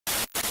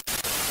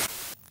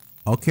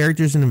All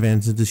characters and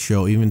events in this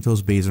show, even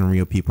those based on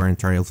real people, are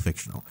entirely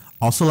fictional.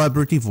 All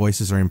celebrity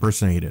voices are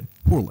impersonated,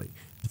 poorly.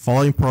 The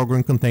following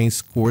program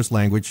contains coarse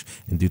language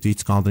and due to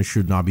its content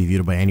should not be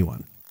viewed by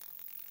anyone.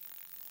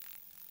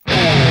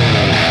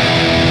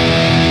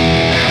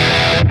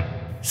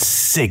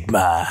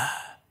 Sigma.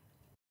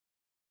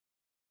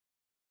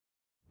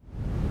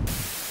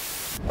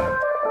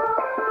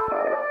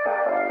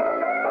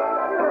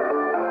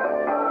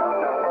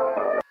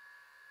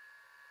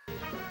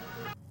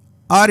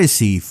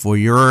 Odysee for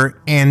your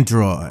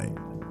Android.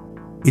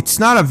 It's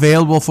not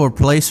available for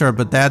Play Store,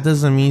 but that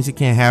doesn't mean you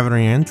can't have it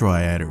on your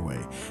Android either way.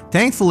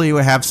 Thankfully,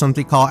 we have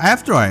something called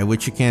F-droid,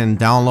 which you can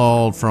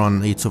download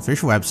from its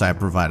official website,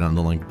 provided on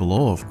the link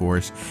below, of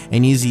course,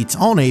 and use its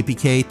own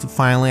APK to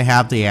finally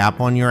have the app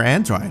on your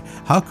Android.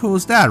 How cool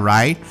is that,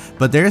 right?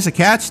 But there's a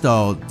catch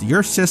though.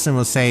 Your system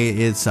will say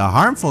it's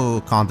harmful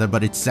content,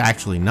 but it's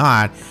actually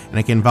not, and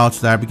I can vouch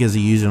for that because I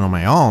use it on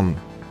my own,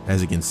 as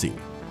you can see.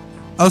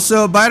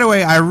 Also, by the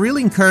way, I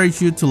really encourage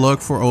you to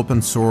look for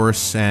open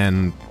source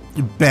and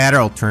better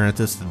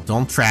alternatives that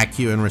don't track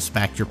you and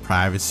respect your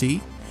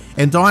privacy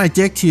and don't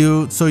addict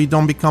you so you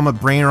don't become a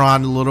brain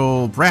rot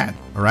little brat.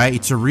 Alright,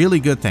 it's a really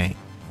good thing.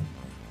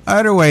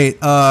 Either way,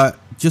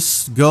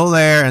 just go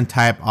there and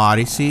type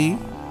Odysee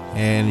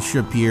and it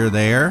should appear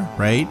there,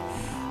 right?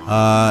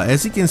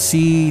 As you can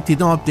see, they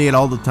don't update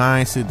all the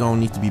time, so you don't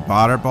need to be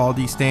bothered by all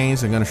these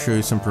things. I'm gonna show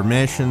you some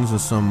permissions and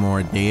some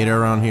more data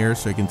around here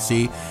so you can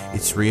see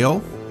it's real,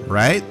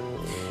 right?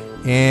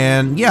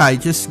 And yeah, I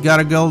just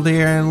gotta go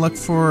there and look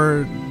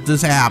for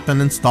this app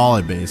and install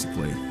it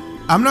basically.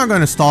 I'm not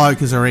gonna install it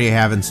because I already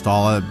have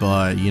installed it,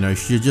 but you know, you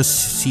should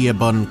just see a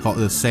button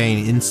called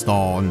saying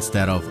install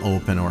instead of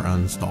open or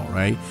uninstall,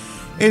 right?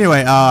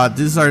 Anyway,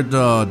 these are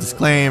the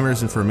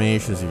disclaimers,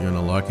 information if you're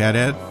gonna look at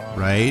it,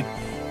 right?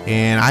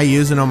 And I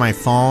use it on my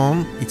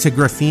phone. It's a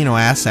Graphene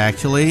OS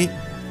actually,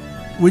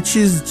 which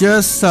is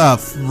just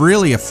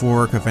really a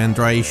fork of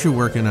Android. It should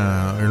work in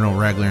a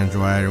regular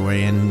Android either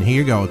way. And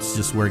here you go, it's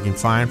just working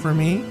fine for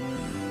me.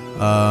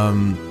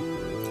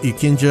 You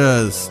can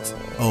just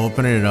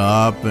open it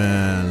up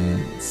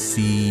and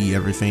see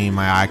everything,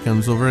 my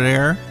icons over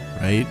there,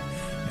 right?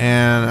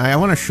 And I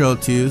want to show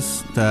too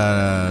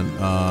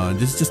that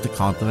this is just the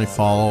content I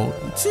follow.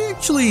 It's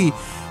actually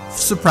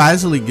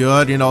surprisingly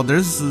good. You know,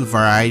 there's a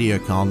variety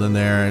of content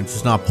there. It's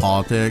just not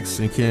politics.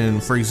 You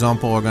can, for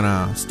example, we're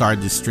gonna start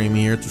this stream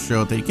here to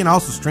show that you can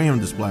also stream on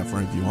this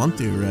platform if you want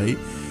to, right?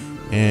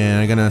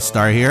 And I'm gonna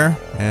start here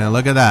and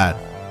look at that.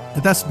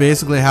 And that's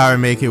basically how I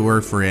make it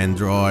work for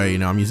Android. You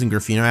know, I'm using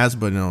Graphene OS,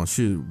 but you know, it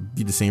should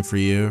be the same for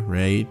you,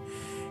 right?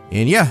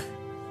 And yeah,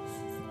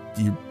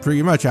 you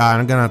pretty much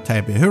I'm gonna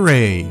type it.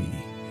 Hooray!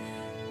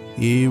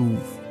 It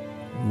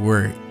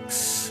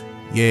works.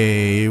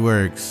 Yay, it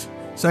works.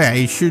 So yeah,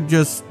 you should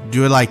just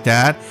do it like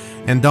that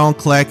and don't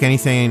click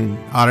anything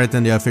other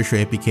than the official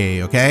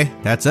APK, okay?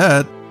 That's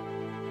it.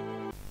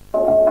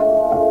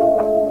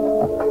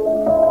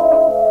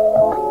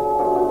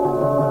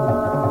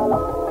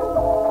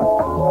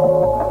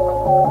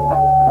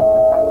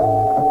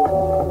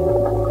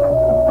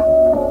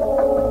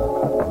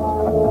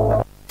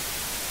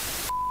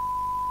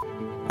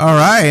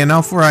 Alright, and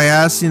now for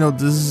iOS, you know,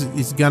 this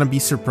is gonna be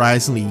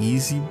surprisingly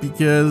easy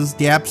because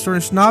the App Store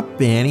is not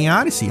banning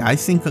Odysee. I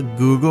think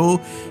Google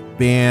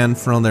banned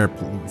from their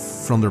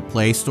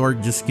Play Store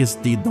just because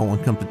they don't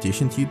want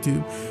competition to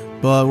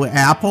YouTube. But with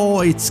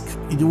Apple, it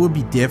would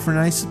be different,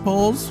 I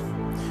suppose,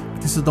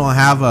 because they don't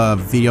have a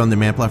video on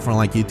demand platform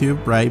like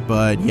YouTube, right?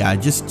 But yeah,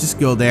 just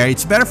go there.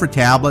 It's better for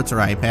tablets or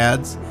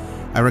iPads.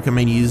 I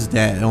recommend use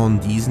that on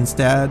these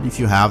instead if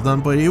you have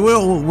them, but it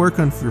will work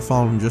on your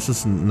phone just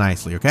as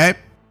nicely, okay?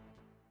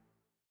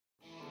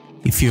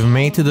 If you've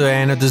made to the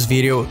end of this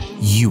video,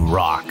 you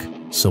rock.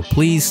 So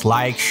please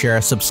like,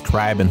 share,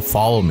 subscribe, and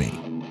follow me.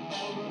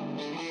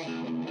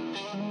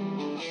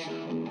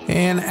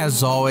 And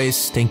as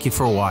always, thank you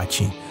for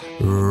watching.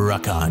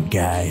 Rock on,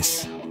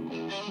 guys.